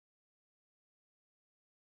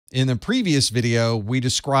In the previous video, we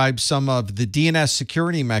described some of the DNS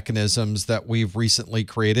security mechanisms that we've recently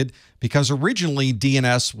created because originally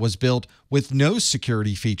DNS was built with no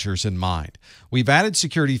security features in mind. We've added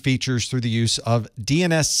security features through the use of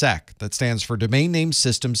DNSSEC, that stands for Domain Name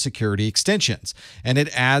System Security Extensions, and it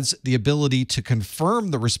adds the ability to confirm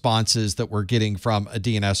the responses that we're getting from a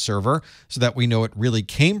DNS server so that we know it really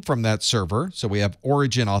came from that server, so we have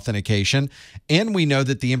origin authentication, and we know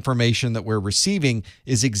that the information that we're receiving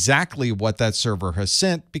is exactly what that server has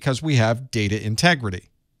sent because we have data integrity.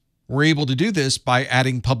 We're able to do this by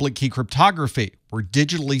adding public key cryptography. We're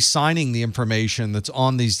digitally signing the information that's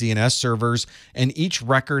on these DNS servers, and each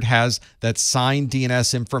record has that signed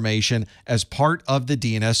DNS information as part of the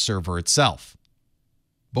DNS server itself.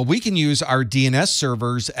 But we can use our DNS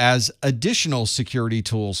servers as additional security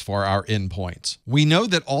tools for our endpoints. We know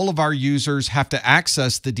that all of our users have to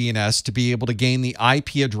access the DNS to be able to gain the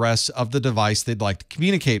IP address of the device they'd like to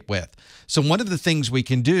communicate with. So one of the things we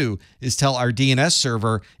can do is tell our DNS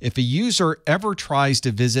server if a user ever tries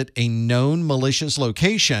to visit a known malicious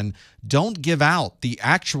location, don't give out the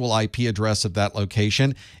actual IP address of that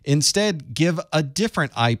location. Instead, give a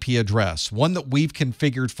different IP address, one that we've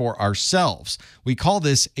configured for ourselves. We call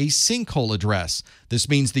this a sinkhole address. This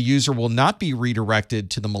means the user will not be redirected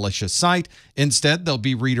to the malicious site. Instead, they'll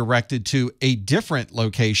be redirected to a different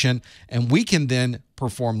location, and we can then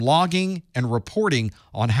perform logging and reporting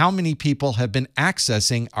on how many people have been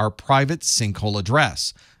accessing our private sinkhole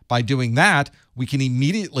address. By doing that, we can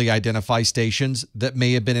immediately identify stations that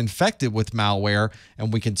may have been infected with malware,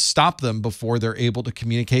 and we can stop them before they're able to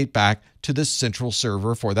communicate back to the central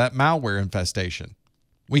server for that malware infestation.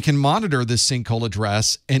 We can monitor this sinkhole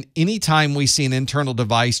address, and anytime we see an internal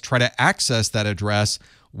device try to access that address,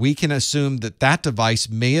 we can assume that that device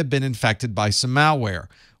may have been infected by some malware.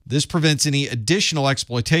 This prevents any additional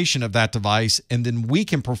exploitation of that device, and then we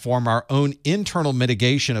can perform our own internal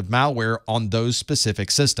mitigation of malware on those specific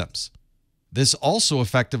systems. This also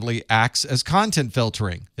effectively acts as content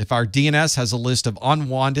filtering. If our DNS has a list of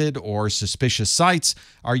unwanted or suspicious sites,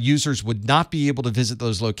 our users would not be able to visit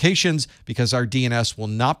those locations because our DNS will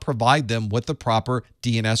not provide them with the proper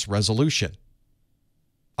DNS resolution.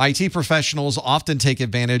 IT professionals often take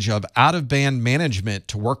advantage of out-of-band management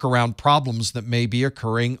to work around problems that may be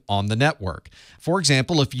occurring on the network. For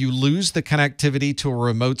example, if you lose the connectivity to a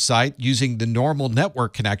remote site using the normal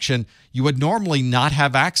network connection, you would normally not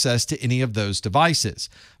have access to any of those devices.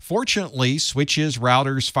 Fortunately, switches,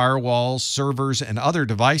 routers, firewalls, servers, and other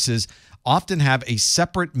devices often have a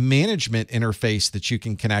separate management interface that you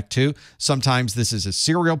can connect to. Sometimes this is a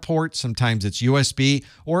serial port, sometimes it's USB,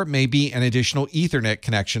 or it may be an additional Ethernet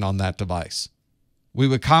connection on that device. We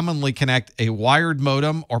would commonly connect a wired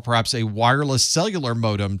modem or perhaps a wireless cellular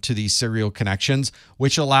modem to these serial connections,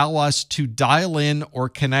 which allow us to dial in or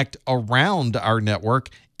connect around our network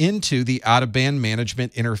into the out-of-band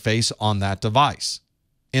management interface on that device.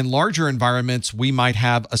 In larger environments, we might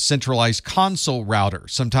have a centralized console router.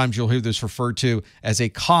 Sometimes you'll hear this referred to as a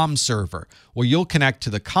COM server. Well, you'll connect to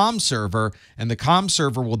the COM server, and the COM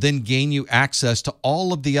server will then gain you access to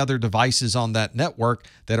all of the other devices on that network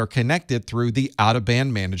that are connected through the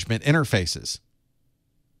out-of-band management interfaces.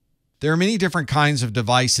 There are many different kinds of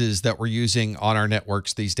devices that we're using on our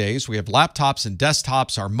networks these days. We have laptops and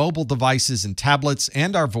desktops, our mobile devices and tablets,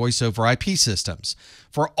 and our voice-over IP systems.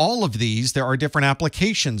 For all of these, there are different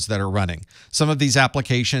applications that are running. Some of these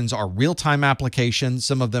applications are real-time applications,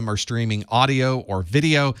 some of them are streaming audio or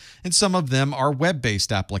video, and some of them are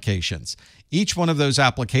web-based applications. Each one of those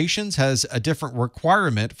applications has a different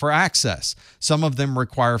requirement for access. Some of them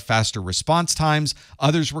require faster response times,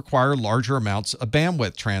 others require larger amounts of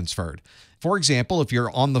bandwidth transferred. For example, if you're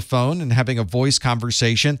on the phone and having a voice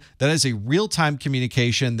conversation, that is a real-time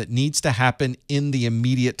communication that needs to happen in the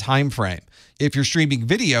immediate time frame. If you're streaming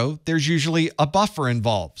video, there's usually a buffer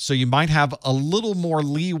involved, so you might have a little more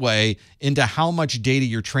leeway into how much data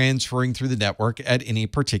you're transferring through the network at any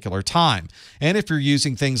particular time. And if you're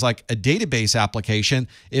using things like a database application,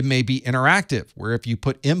 it may be interactive, where if you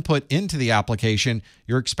put input into the application,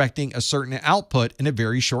 you're expecting a certain output in a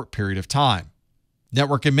very short period of time.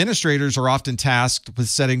 Network administrators are often tasked with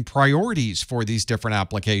setting priorities for these different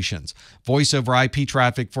applications. Voice over IP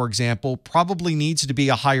traffic, for example, probably needs to be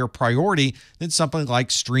a higher priority than something like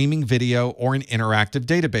streaming video or an interactive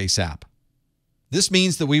database app. This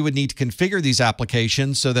means that we would need to configure these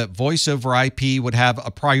applications so that voice over IP would have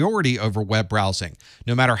a priority over web browsing.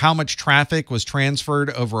 No matter how much traffic was transferred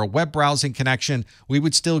over a web browsing connection, we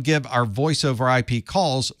would still give our voice over IP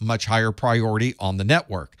calls much higher priority on the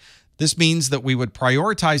network. This means that we would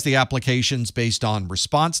prioritize the applications based on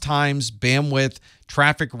response times, bandwidth,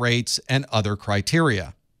 traffic rates, and other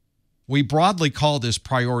criteria. We broadly call this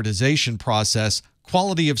prioritization process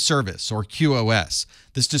quality of service, or QoS.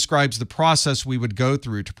 This describes the process we would go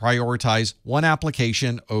through to prioritize one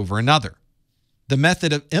application over another. The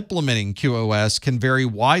method of implementing QoS can vary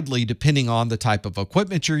widely depending on the type of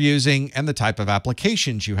equipment you're using and the type of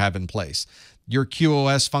applications you have in place. Your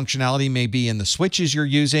QoS functionality may be in the switches you're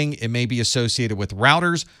using, it may be associated with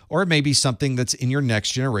routers, or it may be something that's in your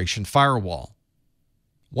next generation firewall.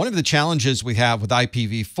 One of the challenges we have with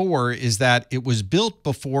IPv4 is that it was built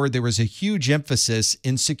before there was a huge emphasis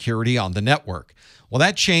in security on the network. Well,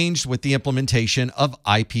 that changed with the implementation of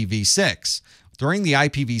IPv6. During the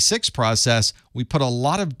IPv6 process, we put a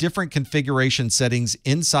lot of different configuration settings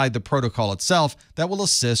inside the protocol itself that will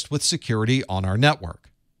assist with security on our network.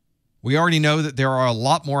 We already know that there are a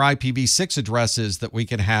lot more IPv6 addresses that we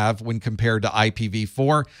can have when compared to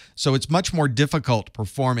IPv4, so it's much more difficult to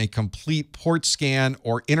perform a complete port scan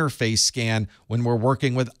or interface scan when we're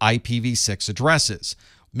working with IPv6 addresses.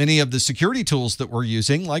 Many of the security tools that we're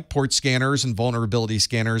using, like port scanners and vulnerability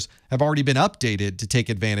scanners, have already been updated to take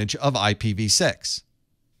advantage of IPv6.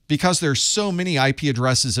 Because there's so many IP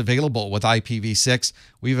addresses available with IPv6,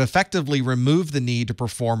 we've effectively removed the need to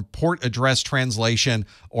perform port address translation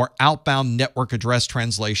or outbound network address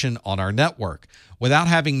translation on our network. Without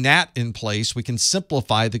having NAT in place, we can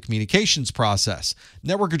simplify the communications process.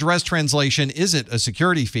 Network address translation isn't a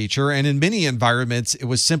security feature, and in many environments, it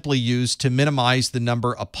was simply used to minimize the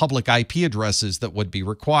number of public IP addresses that would be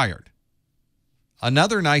required.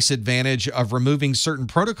 Another nice advantage of removing certain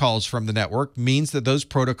protocols from the network means that those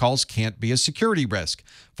protocols can't be a security risk.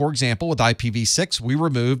 For example, with IPv6, we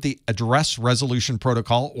removed the Address Resolution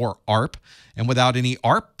Protocol, or ARP, and without any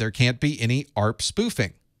ARP, there can't be any ARP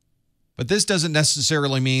spoofing. But this doesn't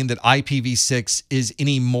necessarily mean that IPv6 is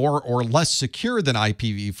any more or less secure than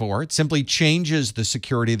IPv4. It simply changes the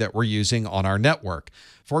security that we're using on our network.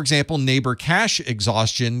 For example, neighbor cache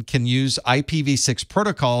exhaustion can use IPv6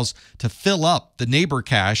 protocols to fill up the neighbor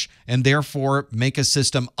cache and therefore make a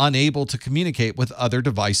system unable to communicate with other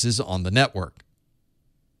devices on the network.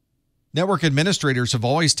 Network administrators have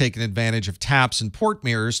always taken advantage of taps and port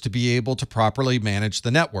mirrors to be able to properly manage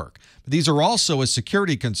the network. But these are also a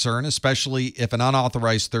security concern, especially if an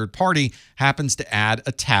unauthorized third party happens to add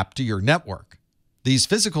a tap to your network. These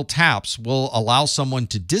physical taps will allow someone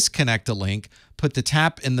to disconnect a link, put the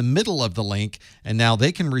tap in the middle of the link, and now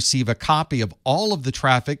they can receive a copy of all of the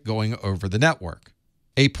traffic going over the network.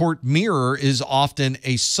 A port mirror is often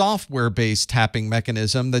a software-based tapping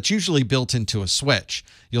mechanism that's usually built into a switch.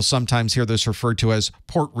 You'll sometimes hear this referred to as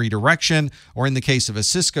port redirection, or in the case of a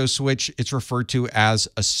Cisco switch, it's referred to as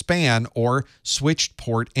a SPAN, or switched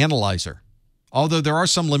port analyzer. Although there are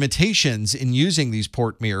some limitations in using these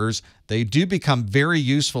port mirrors, they do become very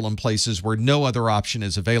useful in places where no other option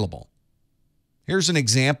is available. Here's an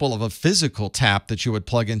example of a physical tap that you would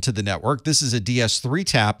plug into the network. This is a DS3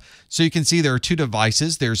 tap. So you can see there are two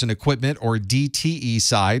devices. There's an equipment or DTE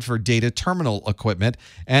side for data terminal equipment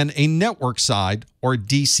and a network side or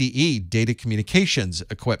DCE, data communications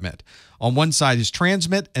equipment. On one side is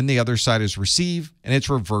transmit and the other side is receive, and it's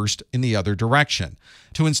reversed in the other direction.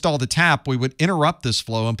 To install the tap, we would interrupt this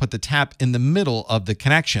flow and put the tap in the middle of the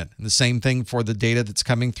connection. And the same thing for the data that's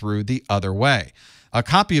coming through the other way. A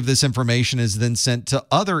copy of this information is then sent to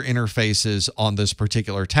other interfaces on this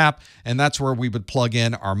particular tap, and that's where we would plug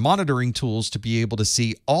in our monitoring tools to be able to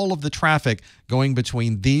see all of the traffic going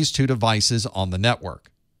between these two devices on the network.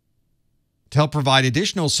 To help provide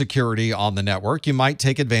additional security on the network, you might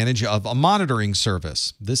take advantage of a monitoring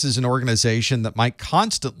service. This is an organization that might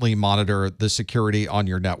constantly monitor the security on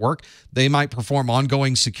your network. They might perform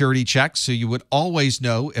ongoing security checks, so you would always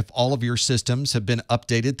know if all of your systems have been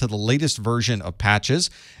updated to the latest version of patches.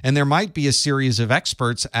 And there might be a series of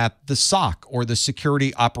experts at the SOC, or the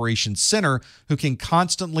Security Operations Center, who can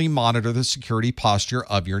constantly monitor the security posture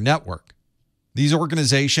of your network. These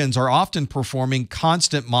organizations are often performing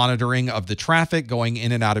constant monitoring of the traffic going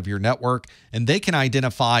in and out of your network, and they can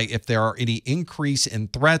identify if there are any increase in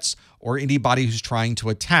threats or anybody who's trying to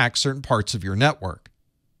attack certain parts of your network.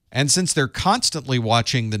 And since they're constantly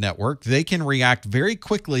watching the network, they can react very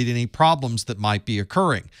quickly to any problems that might be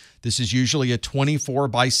occurring. This is usually a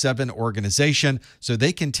 24/7 organization, so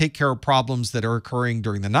they can take care of problems that are occurring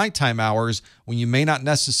during the nighttime hours when you may not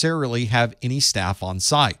necessarily have any staff on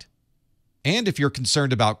site. And if you're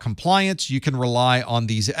concerned about compliance, you can rely on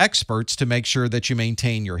these experts to make sure that you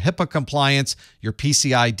maintain your HIPAA compliance, your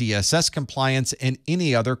PCI DSS compliance, and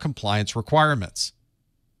any other compliance requirements.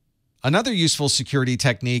 Another useful security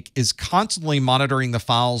technique is constantly monitoring the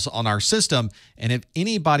files on our system, and if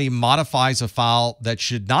anybody modifies a file that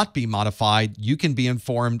should not be modified, you can be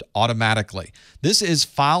informed automatically. This is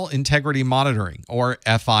File Integrity Monitoring, or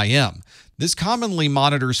FIM. This commonly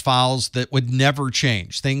monitors files that would never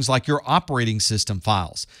change, things like your operating system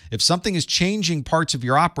files. If something is changing parts of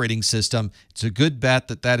your operating system, it's a good bet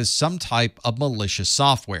that that is some type of malicious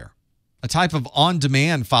software. A type of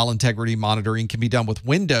on-demand file integrity monitoring can be done with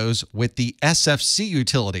Windows with the SFC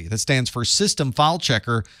utility. That stands for System File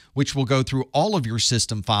Checker, which will go through all of your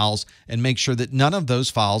system files and make sure that none of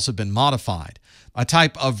those files have been modified. A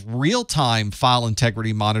type of real-time file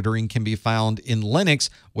integrity monitoring can be found in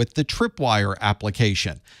Linux with the Tripwire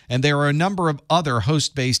application. And there are a number of other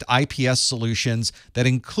host-based IPS solutions that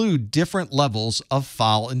include different levels of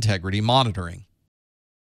file integrity monitoring.